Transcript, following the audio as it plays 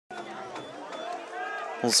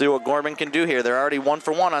We'll see what Gorman can do here. They're already 1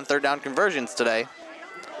 for 1 on third down conversions today.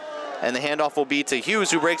 And the handoff will be to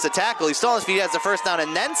Hughes, who breaks the tackle. He's still on his feet, has the first down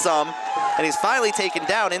and then some. And he's finally taken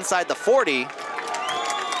down inside the 40.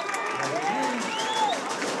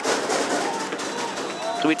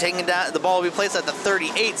 So we taking down, the ball will be placed at the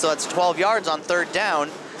 38, so that's 12 yards on third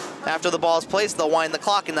down. After the ball is placed, they'll wind the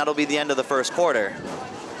clock, and that'll be the end of the first quarter.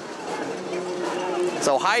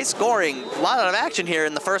 So high scoring, a lot of action here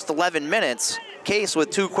in the first 11 minutes. Case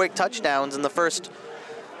with 2 quick touchdowns in the first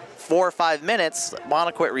 4 or 5 minutes.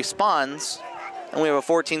 Monaquit responds, and we have a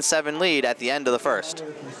 14-7 lead at the end of the first.